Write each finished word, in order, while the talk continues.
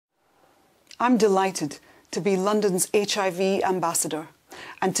I'm delighted to be London's HIV Ambassador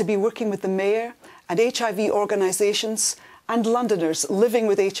and to be working with the Mayor and HIV organisations and Londoners living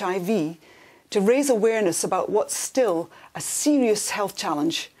with HIV to raise awareness about what's still a serious health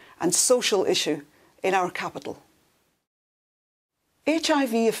challenge and social issue in our capital.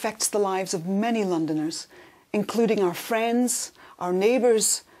 HIV affects the lives of many Londoners, including our friends, our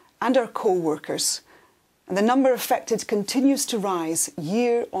neighbours and our co-workers, and the number affected continues to rise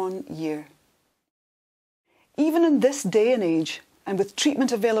year on year. Even in this day and age, and with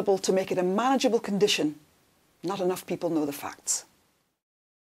treatment available to make it a manageable condition, not enough people know the facts.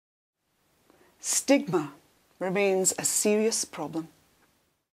 Stigma remains a serious problem.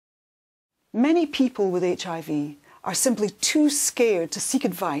 Many people with HIV are simply too scared to seek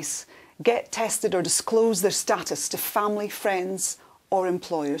advice, get tested or disclose their status to family, friends or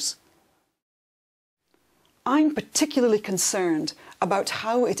employers. I'm particularly concerned about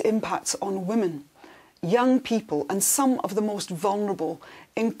how it impacts on women, young people and some of the most vulnerable,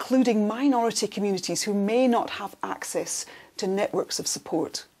 including minority communities who may not have access to networks of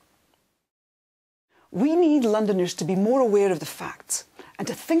support. We need Londoners to be more aware of the facts and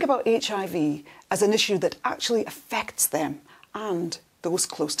to think about HIV as an issue that actually affects them and those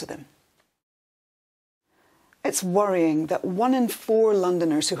close to them. It's worrying that 1 in 4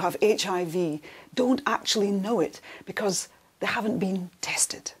 Londoners who have HIV don't actually know it because they haven't been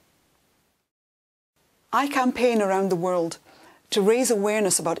tested. I campaign around the world to raise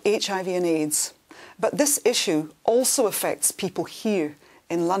awareness about HIV and AIDS, but this issue also affects people here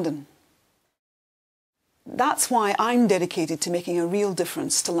in London. That's why I'm dedicated to making a real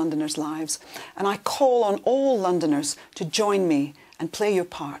difference to Londoners' lives, and I call on all Londoners to join me and play your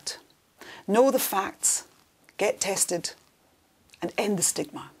part. Know the facts, get tested, and end the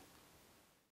stigma.